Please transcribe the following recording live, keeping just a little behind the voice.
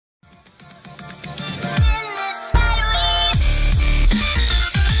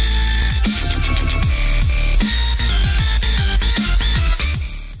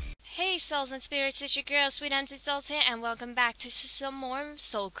souls and spirits, it's your girl, Sweet Empty Souls here, and welcome back to some more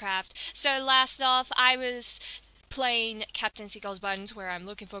Soulcraft. So last off, I was playing Captain Seagull's buttons, where I'm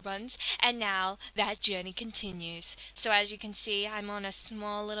looking for buttons, and now that journey continues. So as you can see, I'm on a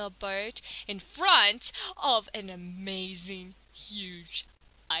small little boat in front of an amazing, huge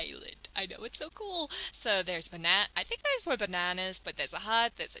island. I know, it's so cool. So there's I think there's more bananas, but there's a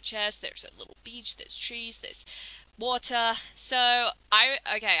hut, there's a chest, there's a little beach, there's trees, there's water. So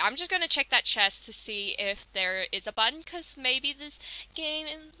I'm just gonna check that chest to see if there is a button, because maybe this game,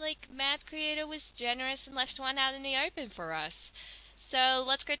 like, map creator was generous and left one out in the open for us. So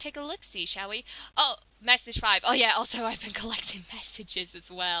let's go take a look-see, shall we? Oh, message 5. Oh yeah, also I've been collecting messages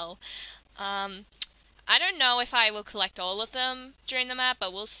as well. I don't know if I will collect all of them during the map,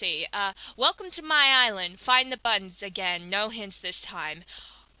 but we'll see. Welcome to my island. Find the buttons again. No hints this time.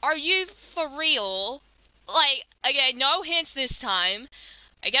 Are you for real? Like, okay, no hints this time.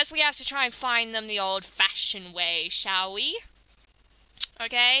 I guess we have to try and find them the old-fashioned way, shall we?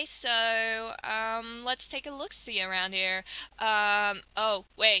 Okay, so, let's take a look-see around here. Oh,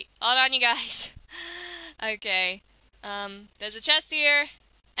 wait, hold on, you guys. Okay, there's a chest here,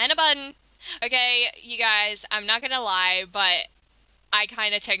 and a button. Okay, you guys, I'm not gonna lie, but I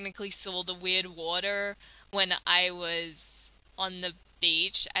kinda technically saw the weird water when I was on the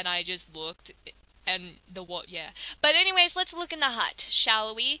beach, and I just looked, and yeah. But anyways, let's look in the hut,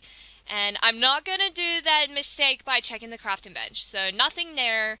 shall we? And I'm not gonna do that mistake by checking the crafting bench. So nothing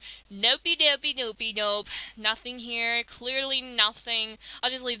there. Nopey dopey dopey nope. Nothing here. Clearly nothing. I'll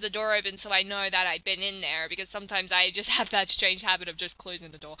just leave the door open so I know that I've been in there, because sometimes I just have that strange habit of just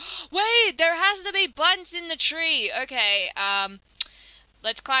closing the door. Wait, there has to be buttons in the tree. Okay,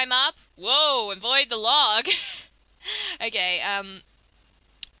 let's climb up. Whoa, avoid the log. Okay,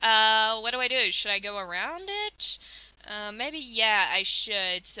 what do I do? Should I go around it? Maybe, yeah, I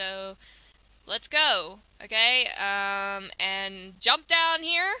should, so let's go, okay, and jump down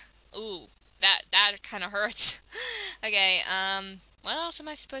here. Ooh, that kind of hurts. Okay, what else am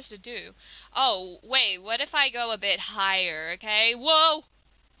I supposed to do? Oh, wait, what if I go a bit higher, okay? Whoa!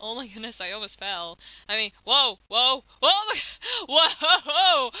 Oh my goodness, I almost fell. I mean, whoa, whoa, whoa,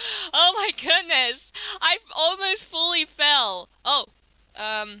 whoa, oh my goodness, I almost fully fell. Oh,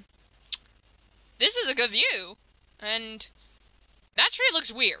 this is a good view. And that tree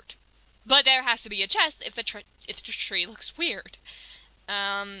looks weird, but there has to be a chest if the tree looks weird.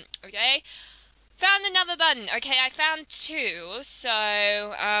 Okay, found another button. Okay, I found 2,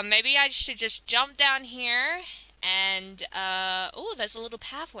 so maybe I should just jump down here and oh, there's a little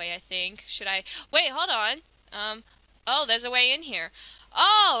pathway, I think. Should I wait? Hold on. Oh, there's a way in here.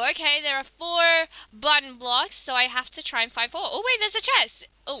 Oh, okay, there are 4 button blocks, so I have to try and find 4. Oh wait, there's a chest.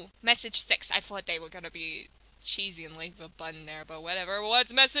 Oh, message 6. I thought they were gonna be cheesy and leave a button there, but whatever.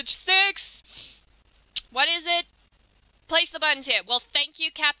 What's message 6? What is it? Place the buttons here. Well, thank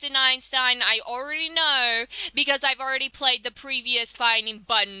you, Captain Einstein. I already know, because I've already played the previous finding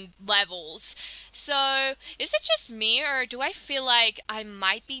button levels. So, is it just me, or do I feel like I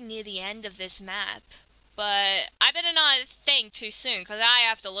might be near the end of this map? But I better not think too soon, because I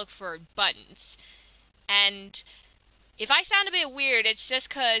have to look for buttons. And if I sound a bit weird, it's just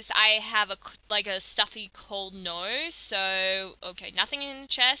because I have a stuffy cold nose, so, okay, nothing in the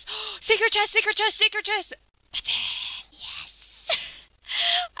chest. Secret chest, secret chest, secret chest! Button, yes!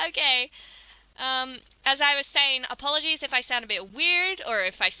 Okay, as I was saying, apologies if I sound a bit weird, or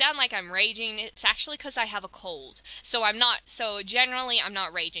if I sound like I'm raging. It's actually because I have a cold. So generally I'm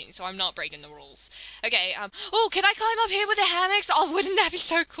not raging, so I'm not breaking the rules. Okay, oh, can I climb up here with the hammocks? Oh, wouldn't that be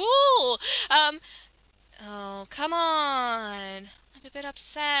so cool? Oh, come on. I'm a bit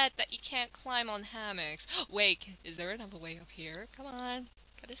upset that you can't climb on hammocks. Wait, is there another way up here? Come on.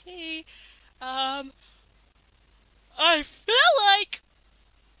 Gotta see. I feel like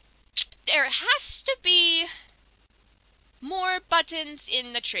there has to be more buttons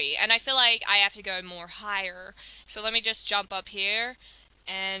in the tree, and I feel like I have to go more higher. So let me just jump up here,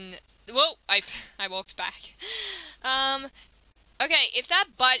 and whoa, I walked back. Okay, if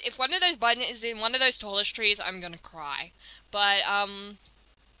one of those buttons is in one of those tallest trees, I'm gonna cry. But,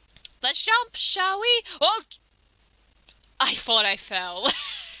 let's jump, shall we? Oh! I thought I fell.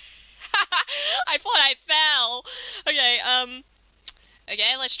 I thought I fell! Okay,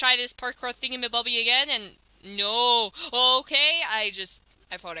 okay, let's try this parkour thingamabobby again, and no! Okay, I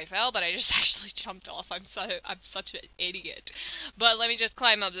thought I fell, but I just actually jumped off. I'm such an idiot. But let me just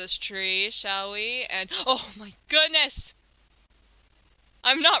climb up this tree, shall we? And, oh my goodness!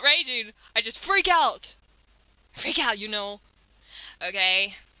 I'm not raging. I just freak out. Freak out, you know.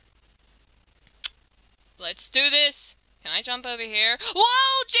 Okay. Let's do this. Can I jump over here?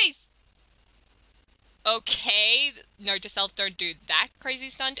 Whoa, jeez! Okay, note to self, don't do that crazy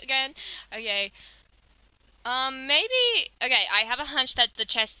stunt again. Okay. Maybe... Okay, I have a hunch that the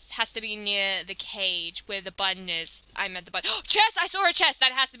chest has to be near the cage where the button is. I'm at the button. Oh, chest! I saw a chest!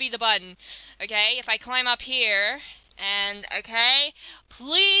 That has to be the button. Okay, if I climb up here... And, okay...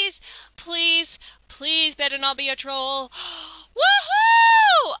 Please, please, please better not be a troll.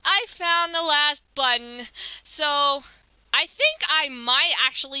 Woohoo! I found the last button. So... I think I might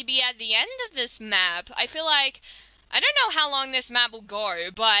actually be at the end of this map. I feel like... I don't know how long this map will go,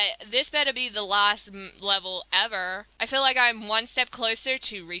 but this better be the last level ever. I feel like I'm one step closer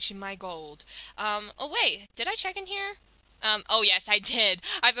to reaching my gold. Oh wait, did I check in here? Oh yes, I did.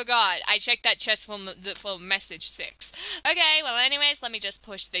 I forgot. I checked that chest for message 6. Okay, well anyways, let me just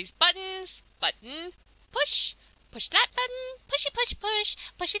push these buttons. Button. Push. Push that button. Pushy, push, push.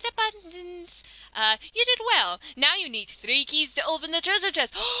 Pushy the buttons. You did well. Now you need 3 keys to open the treasure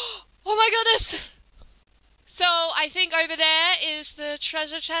chest. Oh my goodness! So, I think over there is the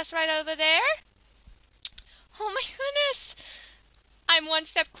treasure chest right over there. Oh my goodness! I'm one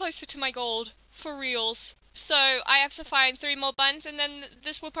step closer to my gold. For reals. So, I have to find 3 more buttons and then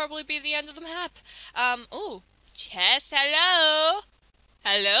this will probably be the end of the map. Oh. Chest, hello?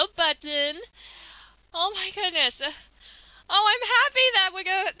 Hello, button. Oh my goodness. Oh, I'm happy that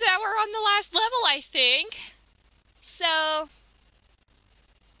we're on the last level, I think. So,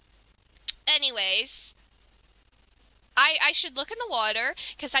 anyways, I should look in the water,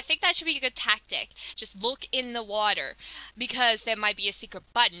 because I think that should be a good tactic. Just look in the water, because there might be a secret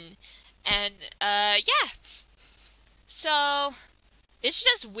button. And, yeah. So, it's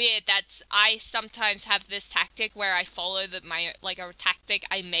just weird that I sometimes have this tactic where I follow a tactic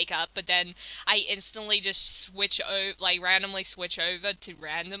I make up, but then I instantly just randomly switch over to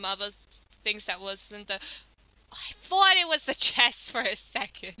random other things that wasn't the... I thought it was the chest for a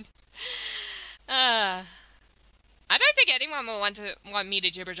second. I don't think anyone will want me to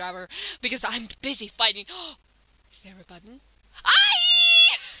jibber jabber because I'm busy fighting. Is there a button?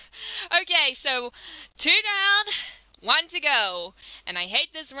 Aye! Okay, so 2 down, 1 to go, and I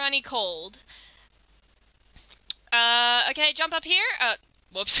hate this runny cold. Okay, jump up here.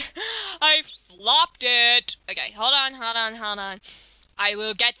 Whoops, I flopped it. Okay, hold on. I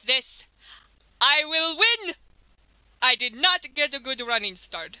will get this. I will win. I did not get a good running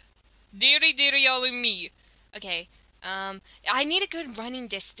start. Deary deary oh me. Okay, I need a good running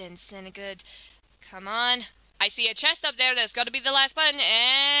distance and a good... Come on. I see a chest up there. That's got to be the last button,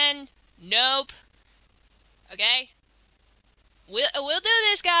 and... Nope. Okay. We'll do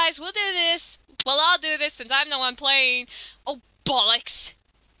this, guys. We'll do this. Well, I'll do this since I'm the one playing. Oh, bollocks.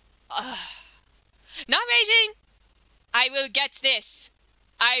 Not raging. I will get this.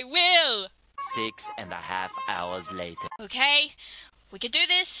 I will. 6.5 hours later. Okay. We can do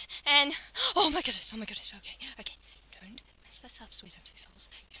this, and... Oh my goodness. Okay. Don't mess this up, sweet empty souls.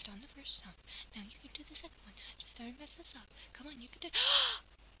 You've done the first jump. Now you can do the second one. Just don't mess this up. Come on, you can do...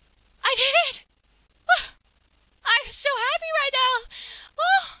 I did it! Oh, I'm so happy right now!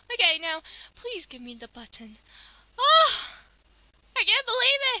 Oh, okay, now, please give me the button. Oh, I can't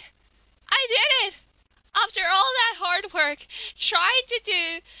believe it! I did it! After all that hard work, trying to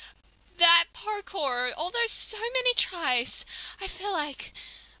do that parkour, all those so many tries, I feel like,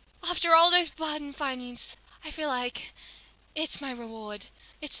 after all those button findings, I feel like it's my reward.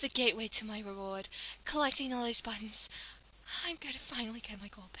 It's the gateway to my reward. Collecting all those buttons. I'm gonna finally get my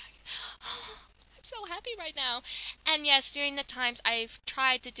gold back. Oh, I'm so happy right now. And yes, during the times I've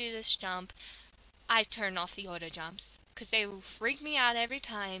tried to do this jump, I've turned off the auto jumps, because they will freak me out every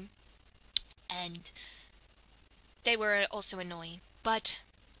time. And they were also annoying. But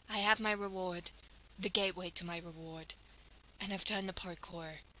I have my reward, the gateway to my reward. And I've done the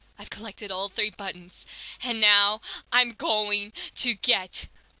parkour. I've collected all 3 buttons. And now I'm going to get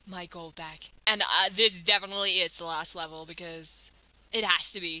my gold back. And this definitely is the last level because it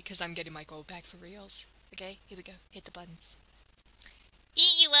has to be, because I'm getting my gold back for reals. Okay, here we go. Hit the buttons.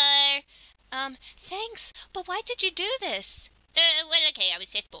 Here you are. Thanks, but why did you do this? Well, okay, I was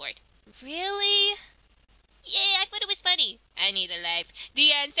just bored. Really? Yeah, I thought it was funny. I need a life.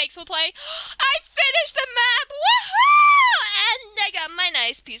 The end. Thanks for playing. I finished the map! Woohoo! And I got my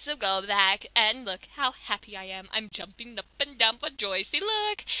nice piece of gold back. And look how happy I am. I'm jumping up and down for joy. See,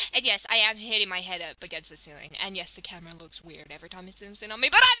 look. And yes, I am hitting my head up against the ceiling. And yes, the camera looks weird every time it zooms in on me.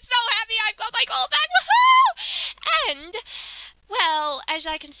 But I'm so happy I've got my gold back. Woohoo! And, well, as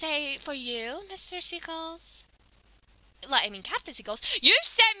I can say for you, Mr. Seagull, Captain Seagull, you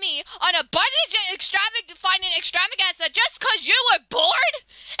sent me on a finding extravaganza just because you were bored?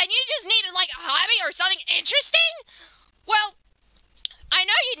 And you just needed, like, a hobby or something interesting? Well, I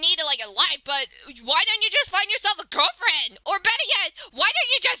know you need like a life, but why don't you just find yourself a girlfriend? Or better yet, why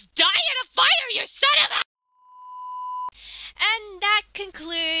don't you just die in a fire, you son of a... And that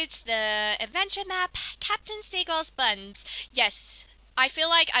concludes the adventure map, Captain Seagull's Buns. Yes, I feel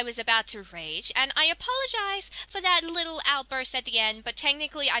like I was about to rage, and I apologize for that little outburst at the end, but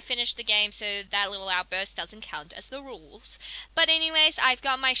technically I finished the game, so that little outburst doesn't count as the rules. But anyways, I've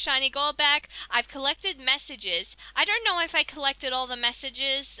got my shiny gold back. I've collected messages. I don't know if I collected all the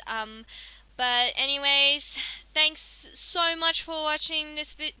messages, but anyways, thanks so much for watching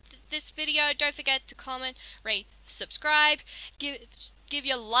this video. Don't forget to comment, rate, subscribe, give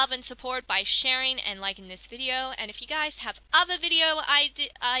your love and support by sharing and liking this video. And if you guys have other video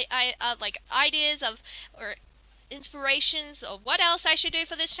like ideas of or inspirations of what else I should do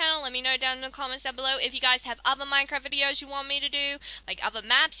for this channel, let me know down in the comments down below. If you guys have other Minecraft videos you want me to do, like other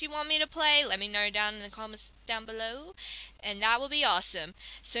maps you want me to play, let me know down in the comments down below, and that will be awesome.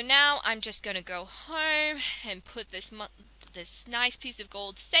 So now I'm just gonna go home and put this nice piece of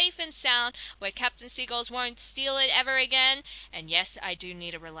gold safe and sound where Captain Seagulls won't steal it ever again. And yes, I do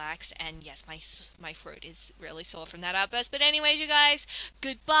need to relax, and yes, my throat is really sore from that outburst. But anyways, you guys,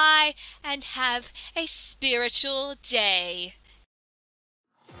 goodbye and have a spiritual day.